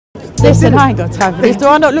Listen, I ain't got time for this. Do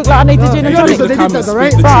I not look like I need to gin and tonic?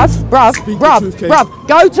 Bruv,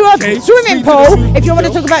 go to a swimming pool if you want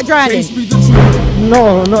to talk about drowning.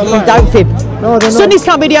 No, not like Don't fib. No, they're not. Sunnis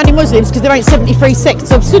can't be the only Muslims because there ain't 73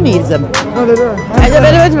 sects of Sunnism. No, they don't.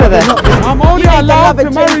 I'm only allowed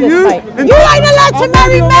to marry you. You ain't allowed to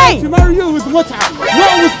marry me. To marry you with mut'a,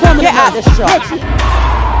 not with permanent. Get out the shop.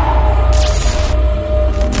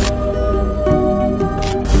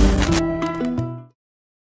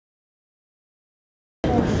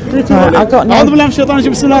 I got no.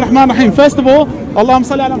 First of all, Allahumma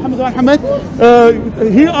salli ala Muhammad wa Muhammad.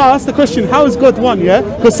 He asked the question, how is God one? Yeah,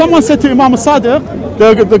 because someone said to Imam Sadiq,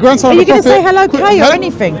 the grandson of the Prophet. Are you going to say hello Kay or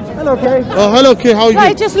anything? Hello, Kay. Oh, hello Kay, how are you? No,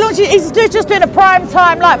 he just launched it. He's just doing a prime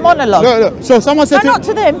time like monologue. No. So someone said not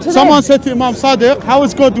to them. Someone said to Imam Sadiq, how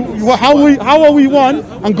is God? How are we one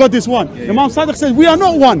and God is one? Imam Sadiq said, we are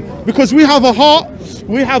not one because we have a heart,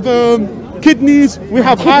 we have kidneys, we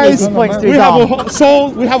have eyes, we have a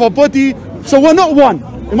soul, we have a body, so we're not one.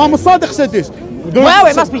 Imam Sadiq said this. Well,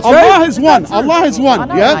 it must be true. Allah is one. Allah is one.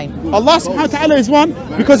 Yeah. Allah subhanahu wa ta'ala is one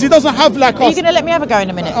because he doesn't have like us. Are you going to let me have a go in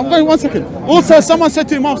a minute? I'm going 1 second. Also, someone said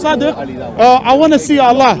to Imam Sadiq, I want to see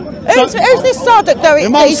Allah. Who's this Sadiq though?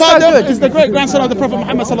 Imam Sadiq is the great grandson of the Prophet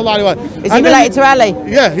Muhammad sallallahu alaihi wasallam. Is he related to Ali?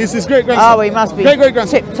 Yeah, he's his great grandson. Oh, he must be. Great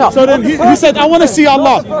grandson. Tip top. So then he said, I want to see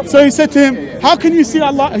Allah. So he said to him, how can you see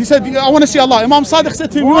Allah? He said, I want to see Allah. Imam Sadiq said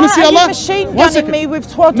to him, you want to see Allah? Machine gunning me with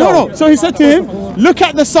twaddle. No. So he said to him, look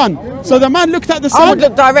at the sun. So the man looked at the sun. I would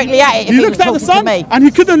look directly at it if he looked at the sun and he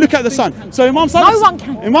couldn't look at the sun. So Imam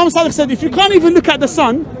Sadiq said, if you can't even look at the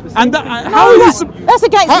sun, and that's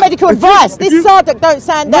against medical advice. This Sadiq don't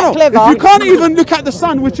sound that clever. If you can't even look at the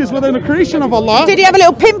sun, which is within the creation of Allah. Did he have a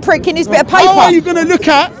little pinprick in his bit of paper? How are you going to look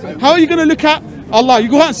at Allah? You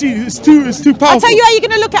can't see. It's too powerful. I'll tell you how you're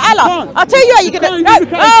going to look at Allah. I'll tell you how you're going to.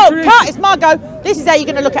 Cut! It's my go. This is how you're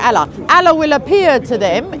going to look at Allah. Allah will appear to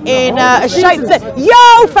them in a shape that.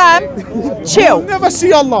 Yo, fam, chill. You'll never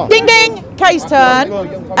see Allah. Ding ding. Case turn,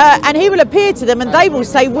 and he will appear to them, and they will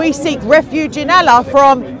say, "We seek refuge in Allah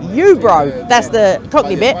from you, bro." That's the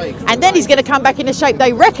Cockney bit. And then he's going to come back in a shape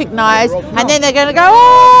they recognise, and then they're going to go,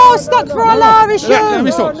 "Oh, stuck for Allah, it's you." Let me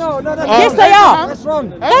stop. Yes, they are. That's wrong.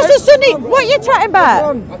 That's a Sunni. What are you chatting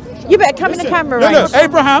about? You better come in the camera range.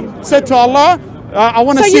 Abraham said to Allah, I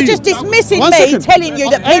want to see. So you're just dismissing me, telling you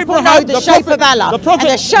that people know the shape of Allah, and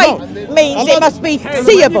the shape means it must be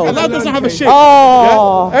seeable. Allah doesn't have a shape.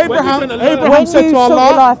 Oh. Yeah? Abraham said to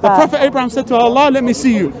Allah, the Prophet Abraham said to Allah, let me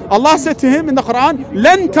see you. Allah said to him in the Quran,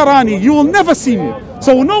 Lan tarani, you will never see me.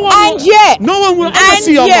 So no one will ever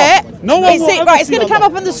see Allah. No one will ever it's going to come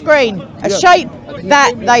up on the screen. A shape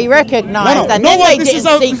that they recognise, and then they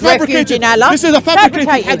didn't seek refuge in Allah. This is a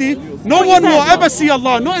fabricated hadith. No one will ever see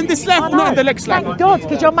Allah, not in this life, not in the next life. Thank God,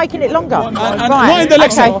 because you're making it longer. Not in the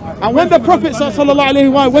next life. And when the Prophet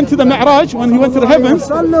ﷺ went to the Mi'raj, when he went to the heavens,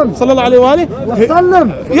 yeah,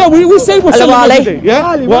 we say Wasallam every day.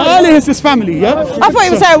 Yeah, Wali is his family. Yeah. I thought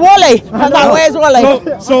you were saying Wally. I was like, where's Wally?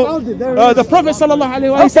 So the Prophet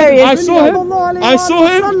ﷺ, I saw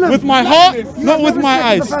him with my heart, not with my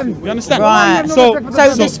eyes. You understand? Right. So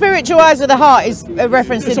the spiritual eyes of the heart is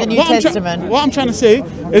referenced in the New Testament. What I'm trying to say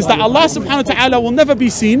is that Allah subhanahu wa ta'ala will never be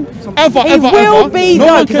seen, ever, He will be, no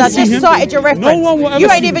though, because I just cited your reference. No one will ever you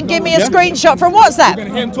ain't even give me a screenshot from WhatsApp.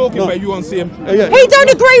 Him talking, but you won't see him. He don't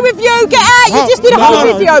agree with you. Get out. You just did a whole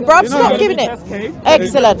video, bruv. Stop giving it.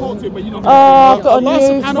 Excellent. Oh, I've got a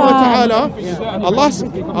new phone.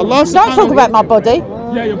 Allah Don't talk about my body.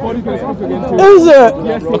 Yeah, your body's going to speak again too. Is it?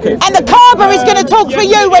 Yes, okay. And the Kaaba is going to talk for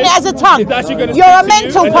you when it has a tongue. You're a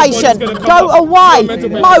mental patient. Go away.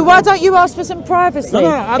 Mo, why don't you ask for some privacy?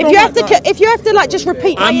 If you have to like just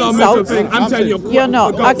repeat my insults. I'm telling you. You're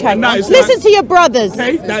not. Okay. Listen to your brothers.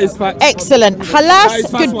 Okay, that is fact. Excellent.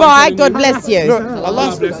 Halas, goodbye. God bless you.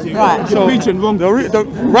 Allah bless you. Right. You're preaching wrong.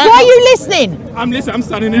 Why are you listening? I'm listening. I'm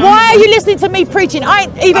standing here. Why are you listening to me preaching? I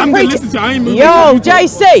ain't even preaching. I ain't moving. Yo,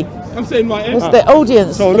 JC. I'm saying right here. It's the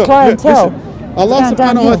audience, the clientele. Allah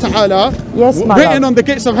subhanahu wa ta'ala, written on the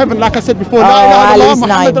gates of heaven, like I said before, La ilaha illallah,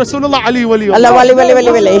 Muhammad Rasulullah, Ali Wali. Allah Wali Wali Wali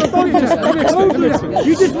Wali.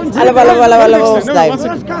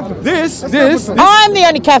 This. I'm the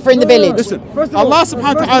only kafir in the village. Listen, Allah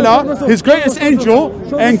subhanahu wa ta'ala, his greatest angel,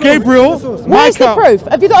 and Gabriel, Where's the proof?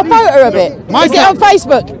 Have you got a photo of it? Is it on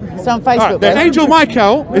Facebook? It's on Facebook. The angel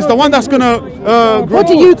Michael is the one that's gonna. What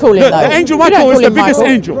do you call him? The angel Michael is the biggest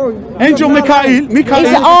angel. Angel Michael. He's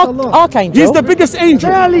an archangel. He's the biggest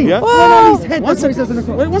angel. Yeah? Well, Satan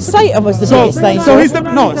was the biggest angel. So he's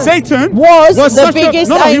the Satan was the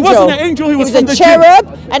biggest angel. He wasn't an angel. He was from a the cherub,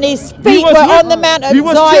 and his feet were on the Mount of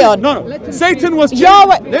Zion. No, Satan was.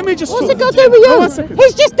 Let me just. What's it got to do with you?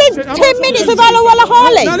 He's just did 10 minutes of Allah Walla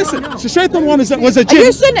Harley. No, listen. So Shaitan was a jinn. Are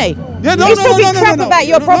you Sunni? Yeah, You're talking crap about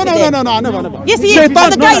your prophet. No, never. Yes, he is. On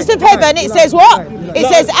the gates of heaven, it says what? It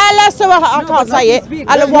says Allah. So I can't say it.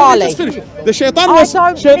 Allah Wali. The Shaitan was.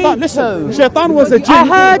 Shaitan was a jinn. I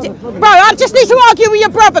heard, bro. I just need to argue with your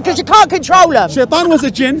brother because you can't control him. Shaitan was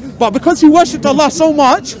a jinn, but because he worshipped Allah so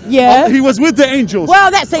much, he was with the angels. Well,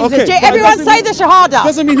 that seems legit. Everyone say the Shahada.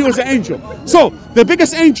 Doesn't mean he was an angel. So the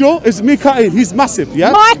biggest angel is Mikael. He's massive.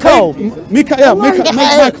 Yeah. Michael.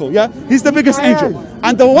 Michael. Yeah. He's the biggest angel,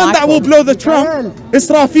 and the one that will blow the trump,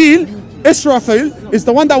 Israfil is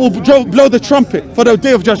the one that will blow the trumpet for the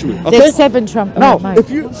day of judgment. Okay? There's 7 trumpets. Now, if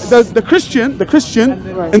you the Christian in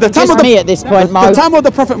the time just of me at this point, Mo. the time of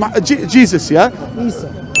the Prophet Jesus,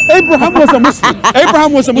 Abraham was a Muslim.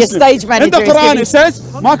 Abraham was a Muslim. Stage manager in the Quran it says,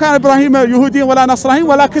 "Ma kana Ibrahim Yahudiyan wala Nasraniyan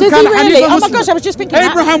walakin kana hanifan Oh my gosh, I was just thinking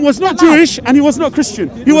Abraham was not Jewish and he was not Christian.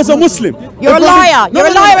 He was a Muslim. You're a liar. You're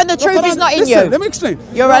a liar and the truth is not in you. Let me explain.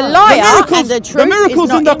 You're a liar and the truth is not in you. The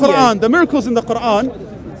miracles in the Quran. The miracles in the Quran.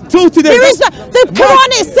 There is the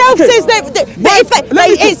Quran itself says that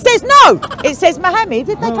it says no. It says Muhammad.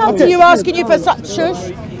 If they come to you asking you for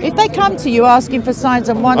if they come to you asking for signs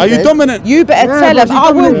and wonders, are you dominant? You better tell them. I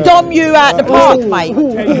will dom you out the park, mate.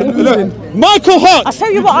 Look, Michael Hart. I tell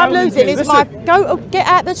you what, I'm losing. It's my get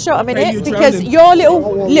out the shot a minute because your little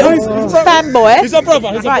fanboy. He's a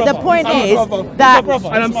brother. Right. The point is that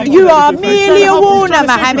you are merely a warner,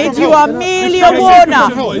 Mohammed. You are merely a warner.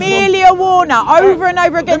 Merely a warner. Over and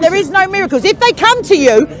over again. There is no miracles. If they come to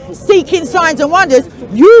you seeking signs and wonders,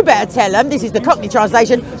 you better tell them, this is the Cockney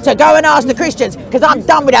translation, to go and ask the Christians, because I'm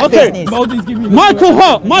done with that business. Michael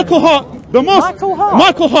Hart, the most.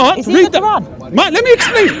 Michael Hart. Is he the Quran? Let me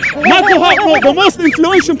explain. Michael Hart wrote the most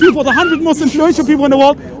influential people, the 100 most influential people in the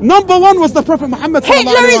world. Number 1 was the Prophet Muhammad.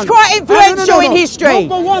 Hitler is quite influential in history.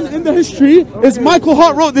 Number 1 in the history is Michael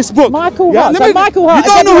Hart wrote this book. Michael Hart. So Michael Hart.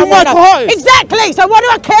 You don't know who Michael Hart is. Exactly. So what do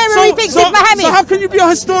I care who he thinks is Muhammad? So how can you be a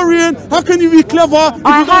historian? How can you be clever?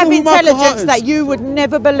 I have intelligence that you would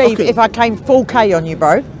never believe if I came full K on you,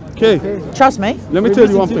 bro. Okay. Trust me. Let me tell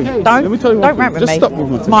you one thing. Let me tell you one thing. Don't Just stop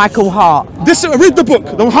moving. Michael Hart. Read the book.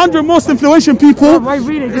 The 100 most influential people. Why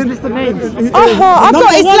read it? Just list the names. I've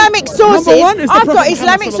got Islamic sources. I've got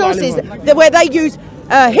Islamic sources where they use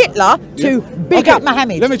Hitler to big up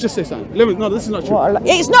Muhammad. Let me just say something. No, this is not true.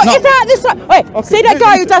 It's not. It's out this side. Wait, see that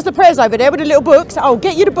guy who does the prayers over there with the little books? I'll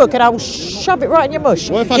get you the book and I will shove it right in your mush.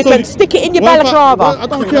 You can stick it in your balaclava. I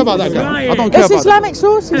don't care about that guy. I don't care about Islamic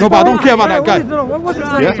sources. No, but I don't care about that guy. What's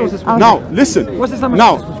Islamic sources? Now, listen. What's Islamic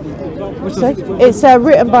sources? It's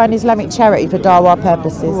written by an Islamic charity for Dawah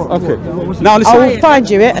purposes. Okay. Now listen. I will find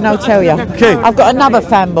you it and I'll tell you. Okay. I've got another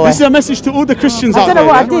fanboy. This is a message to all the Christians out there.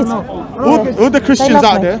 I don't know what I did. All the Christians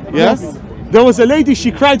out there. Yes. There was a lady,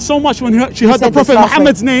 she cried so much when she heard the Prophet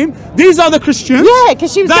Muhammad's name. These are the Christians. Yeah,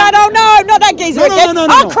 because she was going, oh no, not that geezer again.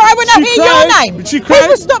 I'll cry when I hear your name.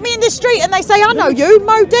 People stop me in the street and they say, I know you,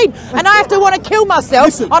 Mo Deen. And I have to want to kill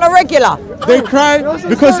myself on a regular. They cry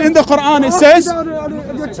because in the Quran it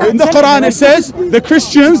says, the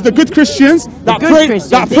Christians, the good Christians that pray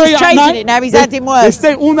at night. It now, he's adding words. They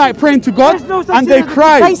stay all night praying to God and they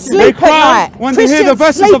cry. They cry when they hear the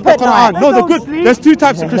verses of the Quran. No, the good. There's 2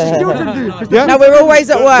 types of Christians. Yeah? No, we're always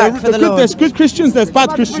at work for the Lord. There's good Christians, there's bad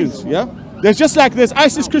Christians. Yeah. There's just like there's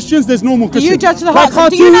ISIS Christians, there's normal Christians. Do you judge the hearts?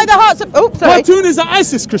 Do you know the hearts of? Oops, sorry. Cartoon is an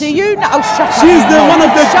ISIS Christian. Do you know? Oh, shut up. She's one of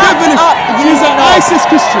the devilish. She's an ISIS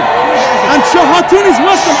Christian, and Cartoon is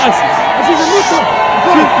worse than ISIS. She's a Muslim.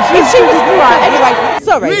 If she was right, anyway.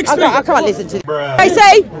 Sorry, I can't listen to this.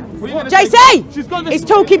 JC, he's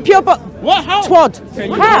talking pure but what? How? Twad.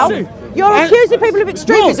 How? You're accusing people of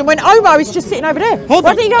extremism when Omar is just sitting over there. Why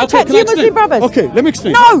don't you go and chat to your Muslim brothers? Okay, let me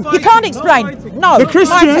explain. No, you can't explain. No. The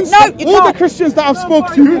Christians, all the Christians that I've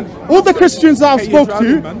spoke to,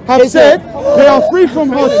 have said they are free from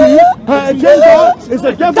her too. Her agenda is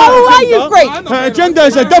a devil Go away, you freak! Her agenda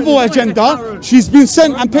is a devil agenda. She's been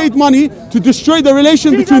sent and paid money to destroy the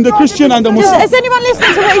relation between the Christian and the Muslim. Is anyone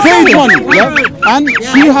listening to what he's saying? Paid money, yeah? And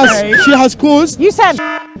she has caused. You sound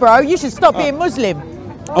bro. You should stop being Muslim.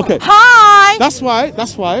 Okay. Hi. why.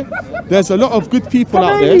 That's why. There's a lot of good people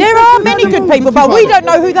out there. There are many good people, but we don't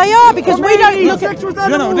know who they are because we don't look at.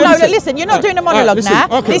 No, listen, you're not doing a monologue now.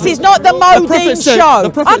 Okay. This is not the Mo Deen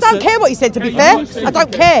show. I don't said, care what he said, to be fair. I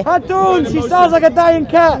don't care. I don't. She sounds like a dying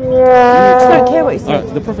cat. I don't care what he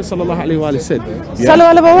said. the Prophet sallallahu alaihi wasallam said.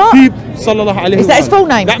 Sallallahu alaihi wa Keep sallallahu alaihi. Is that his full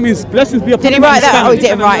name? That means blessings be upon him. Did he write that? Oh, he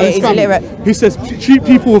didn't write it. He's illiterate. He says treat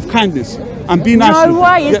people with kindness and be nice. No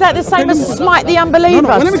way. Is that the same as smite the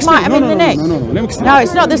unbeliever? Smite him in the neck? No, let me explain. No,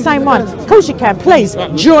 it's not the same one. Of course you can. Please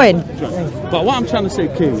join. But what I'm trying to say,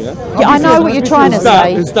 Kay, Yeah, I know what you're trying to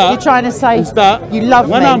say. You're trying to say you love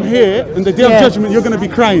me. When I'm here in the day of judgment, you're going to be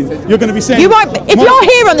crying. You're going to be saying. You won't. If you're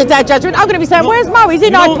here on the day of judgment, I'm going to be saying, "Where's Mo? He's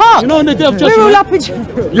in Hyde Park." You know, on the day of judgment, we're all up in.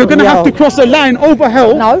 You're going to have to cross a line over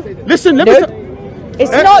hell. No. Listen, let me.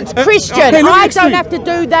 It's not Christian. Okay, I don't have to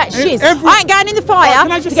do that shit. I ain't going in the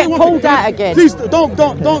fire to get pulled out again. Please don't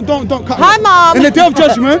cut. Hi, Mum. In the day of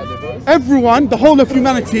judgment, everyone, the whole of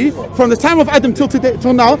humanity, from the time of Adam till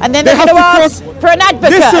now, and then they're going to ask for an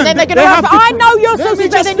advocate. And then they're going to ask, I know your source is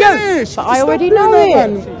better than you. But I already know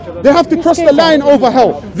it. They have to cross the line over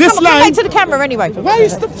hell. This line. Come back to the camera anyway. Why you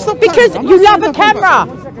stop? Because you love a camera.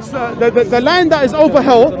 The line that is over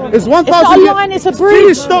hell is 1,000. It's not a line, it's a bridge.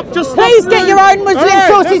 Please stop. Just please get your own Muslim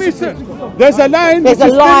sources. There's a line. There's a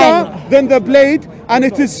line. Thinner than the blade, and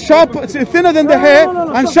it is sharp. It's thinner than the hair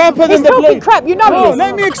and sharper than the blade. He's talking crap. You know this.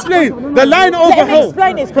 Let me explain. The line over hell.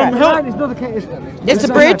 Let me explain this crap. It's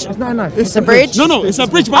a bridge. It's not a knife. It's a bridge. No, it's a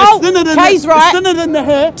bridge, but it's thinner than the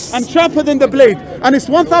hair and sharper than the blade, and it's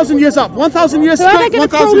 1,000 years up. 1,000 years. So how are they going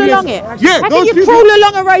to crawl along it? Yeah, how can you crawl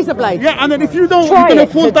along a razor blade? Yeah, and then if you don't, you're going to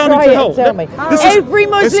fall down into hell. Tell me. Every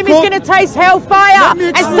Muslim is going to taste hellfire,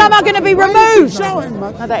 and some are going to be removed.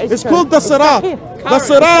 It's called the Sirat. The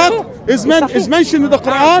Sirat is mentioned in the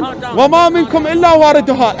Quran. وَمَا مِنْكُمْ إِلَّا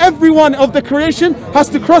وَارِدُهَا. Everyone of the creation has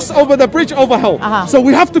to cross over the bridge over hell. So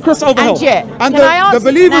we have to cross over hell. And the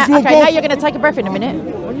believers will go. Okay, now you're going to take a breath in a minute.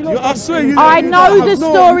 I swear you. I know the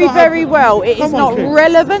story very well. It is not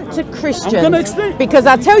relevant to Christians. I'm going to explain. Because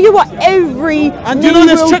I tell you what, every knee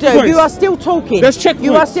will do. You are still talking. There's checkpoints.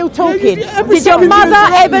 You are still talking. Did your mother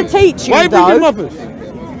ever teach you, though?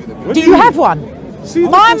 Do you have one?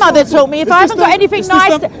 My mother taught me if I haven't got anything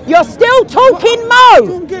nice, you're still talking,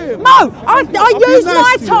 Mo. Mo, I use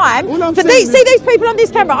my time to see these people on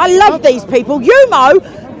this camera. I love these people. You, Mo,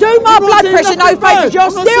 do my blood pressure no favours.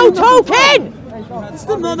 You're still talking. It's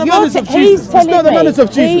not the manners of He's Jesus. It's not the manners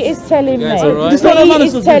of Jesus. He is telling me. It's not the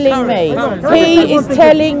manners of Jesus. He is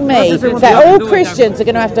telling me that all Christians are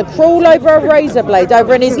going to have to crawl over a razor blade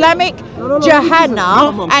over an Islamic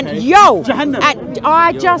Jahannam, and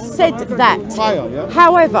I just said that.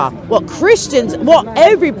 However, what Christians,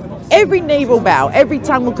 every knee will bow, every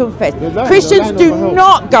tongue will confess. Christians do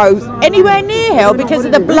not go anywhere near hell because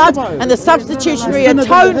of the blood and the substitutionary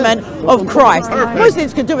atonement of Christ.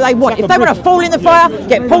 Muslims can do what they want. If they want to fall in the fire,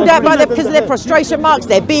 get pulled out by them because of their prostration marks,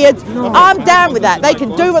 their beards, I'm down with that. They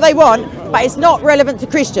can do what they want, but it's not relevant to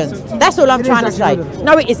Christians. That's all I'm trying to say.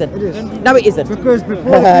 No, it isn't. No, it isn't. Because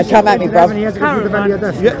before come at me, bro.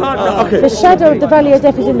 The shadow of the valley of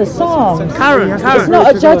death is in the song. It's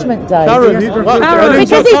not a judgment day.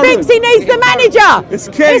 Because he thinks he needs the manager. It's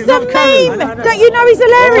a meme. Don't you know he's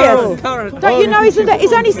hilarious? Don't you know he's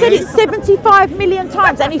only said it 75 million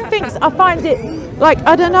times, and he thinks I find it like,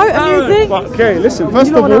 I don't know, amusing. Okay, listen.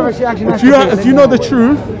 First of all, if you know the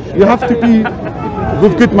truth, you have to be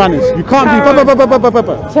with good manners. You can't be.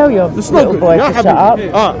 Tell your little boy to shut up.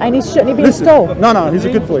 And he shouldn't be in school. No, he's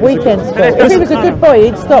a good boy. Weekend school. If he was a good boy,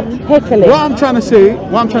 he'd stop heckling. What I'm trying to say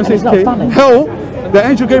is, hell, the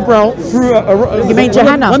angel Gabriel threw a you mean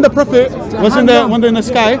Jahannam? When the prophet was in the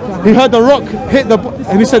sky, he heard the rock hit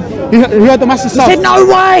and he said he heard the massive sound. He said, no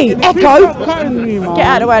way, echo. Get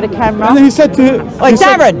out of the way of the camera. And then he said to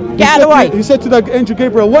Darren, get out of the way. He said to the angel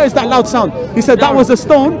Gabriel, what is that loud sound? He said that was a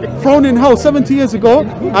stone thrown in hell 70 years ago,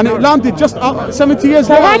 and it landed just 70 years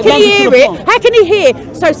later. So how can he hear it? How can he hear?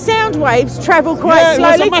 So sound waves travel quite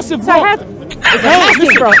slowly. It was a massive rock. It's a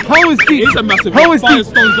massive rock. Hell is deep. It's a massive hell rock. is deep.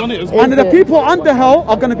 Stones on it as well. And the people under hell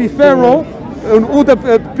are going to be Pharaoh and all the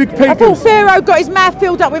big pagans. I thought Pharaoh got his mouth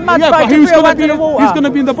filled up with mud but he's going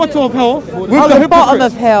to be in the bottom of hell with the bottom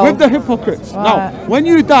of hell with the hypocrites. Right. Now, when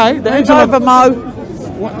you die, the angel of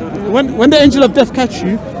when the angel of death catch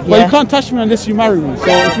you, but you can't touch me unless you marry me. So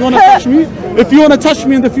if you want to touch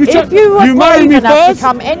me, in the future, if you marry me first. To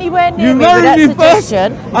come anywhere near You me with marry that me first,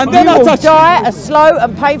 suggestion, and then you I'll will touch die a slow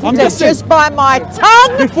and painful death just by my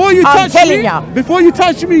tongue. Before you I'm touch telling me, you. before you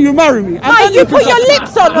touch me, you marry me. And Mate, you put your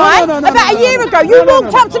lips on, right? About a year ago, you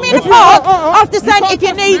walked up to me in the park after saying if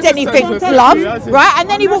you need anything, love, right? And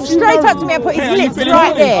then he walked straight up to me and put his lips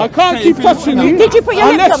right there. I can't keep touching you. Did you put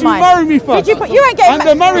your lips on mine? Unless you marry me first. Did you ain't getting and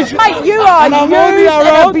the marriage, mate, you are used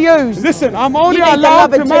and abused. Listen, I'm only You need the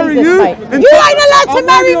allowed love to of marry Jesus, you. mate. You ain't allowed to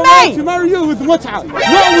marry me. To marry you with mut'a, not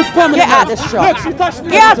with permanent. Get out of the marriage. shop. Look, she touched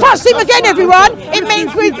me. Yeah, I touched him again, everyone. It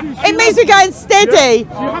means we're going steady.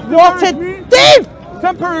 What a div!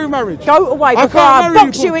 Temporary marriage. Go away I before can't I marry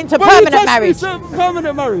box you you into But you permanent touched me marriage. to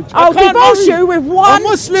permanent marriage. I'll I can't divorce marry you with one A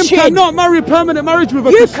Muslim chin. cannot marry a permanent marriage with a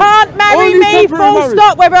You Christian. can't marry Only me, temporary full marriage.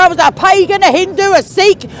 stop, whether I was a pagan, a Hindu, a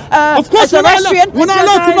Sikh, Of course, a we're not Zoroastrian. we're not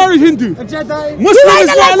allowed to marry Hindu. A Jedi. You Muslim ain't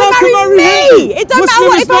is not allowed to marry me. Hindu. It don't matter Muslim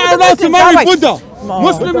what is if I'm not a allowed to Muslim. marry Go away. Buddha.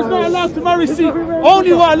 Muslim is not allowed to marry Sikh.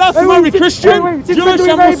 Only we're allowed to marry Christian, Jewish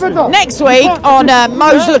and Muslim. Next week on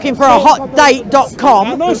Mo's looking for a I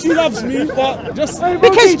hotdate.com. know she loves me, but just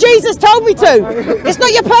Because Jesus told me to. It's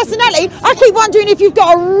not your personality. I keep wondering if you've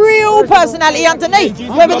got a real personality underneath.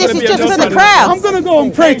 Whether this is just for the crowd. I'm gonna go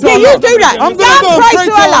and pray to Yeah, Allah. you do that. I'm Go gonna and pray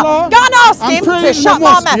to Allah. Go and ask I'm him praying to in shut the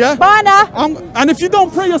my mosque, mouth. yeah? Bye now. And if you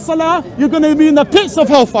don't pray your salah, you're gonna be in the pits of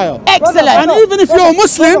hellfire. Excellent. And even if you're a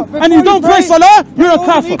Muslim and you don't pray salah, you're a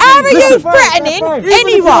kafir. How are you Listen, threatening even if you're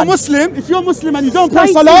anyone? Muslim, if you're Muslim and you don't pray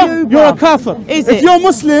Straight to salah, you, you're a bruv. kafir. Is If it? you're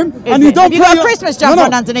Muslim and it? you don't Have you pray got a your- Christmas jumper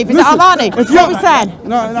on underneath? Is it Listen, Armani? if What you're- we saying?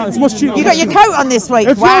 No, it's much cheaper. You got your coat on this week.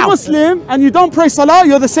 If you're Wow. Muslim and you don't pray salah,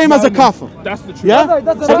 you're the same as a kafir. That's the truth. Yeah?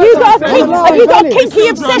 Have you got a kinky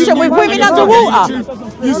obsession with women underwater?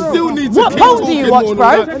 You still need to What keep porn do you talking watch, more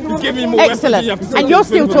bro? than that. You're giving more Excellent. empathy, you have to And talk you're to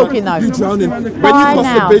still people. talking though. You're drowning. When you Bye cross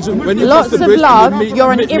now. the bridge, when you Lots cross the of bridge love. and you meet,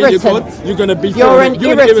 You're an meet your irritant. God, you're gonna be You're an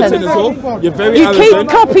you're irritant. as well. You're very You arrogant. keep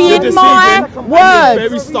copying you're deceiving, my and words. You're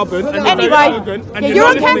very stubborn. And you're Anyway, very arrogant, and you're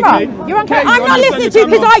on not listening camera. to me. You're on Okay, camera. I'm you're not on listening the to you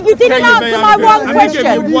because camera. you didn't Okay, you're answer very my arrogant. one And you give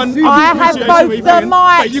me question. one I have appreciation both with the him, but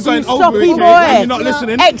mics, you're going you over soppy it, boy. and you're not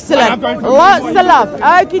listening. Excellent. And I'm going Lots of love.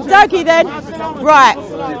 Okie dokie then. Right.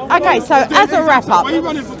 Okay, so as a wrap up, Why are you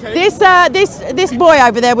running for Kate? this boy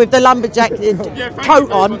over there with the lumberjack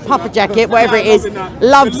coat on, puffer jacket, whatever it is,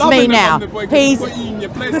 loves me now. He's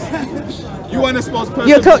You want to suppose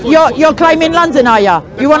person you're claiming London, are you?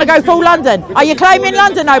 You want to go full London? Are you claiming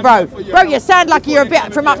London, though, bro? Bro, you sound like you're a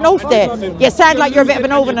bit from up north there. You sound like you're a bit of a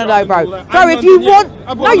northerner, though, bro. Bro, if you want,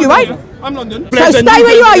 no, you ain't. I'm London. So stay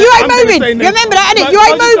where you are. You ain't I'm gonna moving. stay You next. remember that, innit? You Put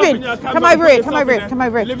ain't yourself in moving. your camera, Come over put here. Come yourself over in here. Come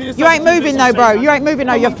over Living here. yourself You ain't in the moving, though, bro. You ain't moving,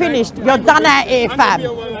 though. You're finished. You're done out here, fam.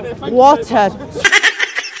 What a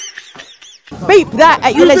beep that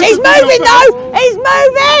at your legs. He's moving, though. He's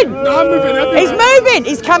moving. No, I'm moving everywhere. He's moving.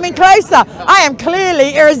 He's coming closer. I am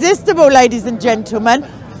clearly irresistible, ladies and gentlemen.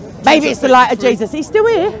 Maybe it's the light of Jesus. He's still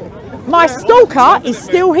here. My stalker is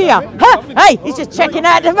still here. Huh? Hey, he's just checking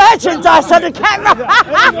out the merchandise on the camera.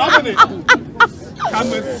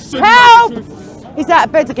 Help! He's out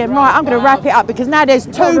of bed again. Right, I'm going to wrap it up because now there's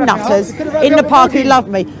two nutters in the park who love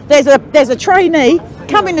me. There's a trainee.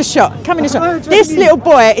 Come in the shot. Come in the shot. This little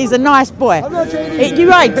boy is a nice boy.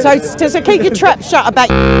 You ain't. So keep your trap shut about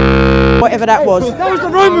whatever that was. That was the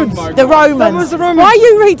Romans. The Romans. That was the Romans. Why are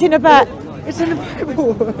you reading about? It's in the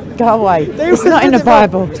Bible. Go away. It's were not in the the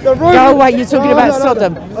Bible. Romans. Go away. You're talking No, about no, no,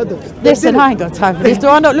 Sodom. no. Listen, I ain't got time for this. Do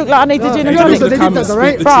I not look like I need a gin and No, tonic? so they did that,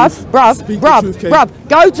 right? Bruv.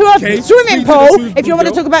 Go to a swimming pool if you want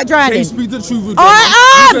to talk about drowning.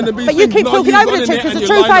 I am! But you keep talking over the truth because the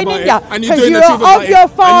truth ain't in you. Because you're of your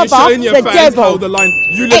father, the devil.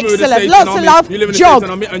 Excellent. Lots of love. Jog.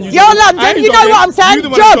 You're London. You know what I'm saying.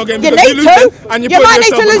 Jog. You need to. You might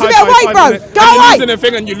need to lose a bit of weight, bro. Go away.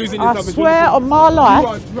 I swear on my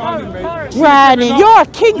life. Drowning. You're a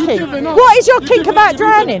kinky. What is your kink about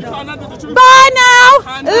drowning? Bye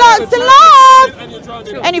now. Lots of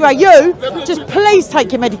love. Anyway, you just please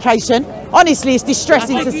take your medication. Honestly, it's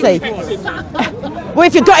distressing to see. Well,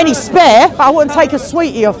 if you've got any spare, but I wouldn't take a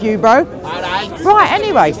sweetie off you, bro. Right,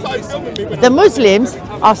 anyway. The Muslims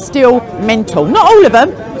are still mental. Not all of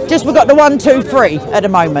them. Just we've got the 1, 2, 3 at the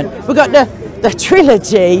moment. We've got the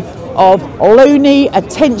trilogy of loony,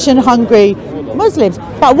 attention-hungry Muslims.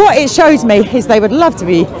 But what it shows me is they would love to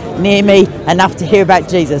be near me enough to hear about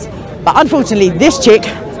Jesus. But unfortunately, this chick,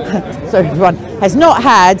 sorry everyone, has not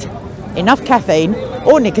had enough caffeine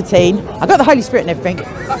or nicotine. I got the Holy Spirit and everything,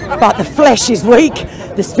 but the flesh is weak,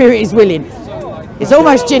 the spirit is willing. It's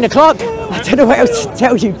almost gin o'clock. I don't know what else to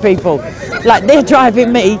tell you people. Like, they're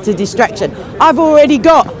driving me to distraction. I've already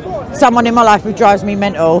got someone in my life who drives me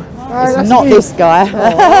mental. It's that's not me. this guy.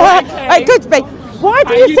 It could be. Why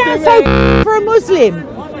do you sound so for a Muslim?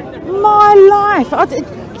 My life.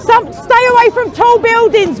 Stay away from tall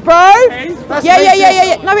buildings, bro.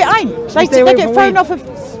 Yeah. No, it ain't. They get thrown off of.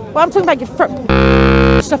 Well, I'm talking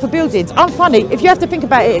about stuff of buildings. I'm funny. If you have to think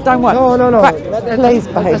about it, it don't work. No. Right, please,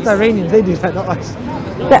 babe. That's the Iranians. They do that, not us.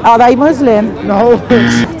 Are they Muslim? No.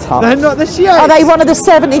 They're not the Shiites. Are they one of the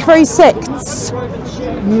 73 sects?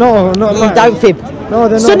 No, not like Don't fib. No,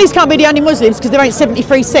 they're not. Sunnis can't be the only Muslims because there ain't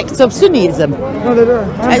 73 sects of Sunnism. No,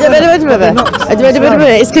 they're not.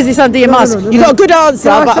 It's because it's under your mask. You got a good answer.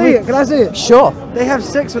 Can but I say it? Can I say it? Sure. They have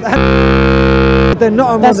sex with. They're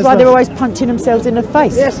not. That's why they're always punching themselves in the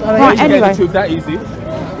face. Yes, I mean, right. You get the Anyway, truth that easy.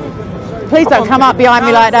 please don't come up behind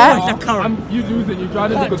me like that. You losing, you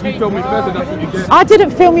trying to because we filmed me first and that's what you get. I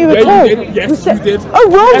didn't film you at Yeah, all. you did. Yes, you did. Oh,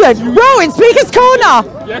 Rowan! Yes, you- Rowan, Speaker's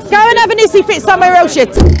Corner! Yes, Go you and have an issy fit somewhere else,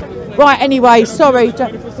 shit. Right, anyway, sorry.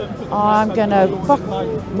 I'm gonna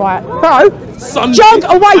right, bro. Sunday Jog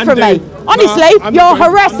away and from me. day. Honestly, Nah, I'm you're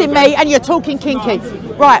fine. harassing me and you're talking kinky.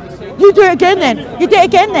 Right, you do it again then. You do it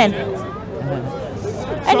again then.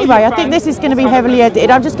 Anyway, I think this is going to be heavily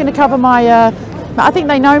edited. I'm just going to cover my. I think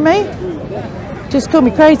they know me. Just call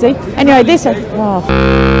me crazy. Anyway, this. Oh,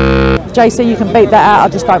 JC, you can beat that out. I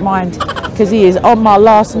just don't mind because he is on my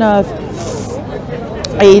last nerve.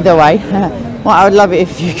 Either way, well, I would love it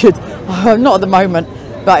if you could. Not at the moment,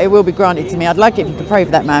 but it will be granted to me. I'd like it if you could pray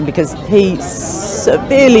for that man because he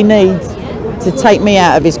severely needs to take me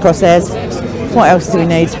out of his crosshairs. What else do we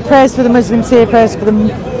need? Prayers for the Muslims here. Prayers for them.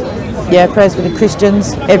 Yeah, prayers for the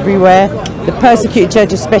Christians everywhere, the persecuted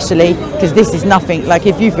church especially, because this is nothing. Like,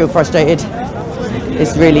 if you feel frustrated,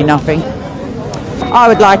 it's really nothing. I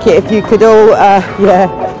would like it if you could all,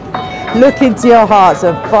 look into your hearts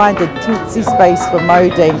and find a tootsie space for Mo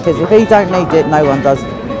Deen, because if he don't need it, no one does.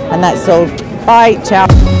 And that's all. Bye, ciao.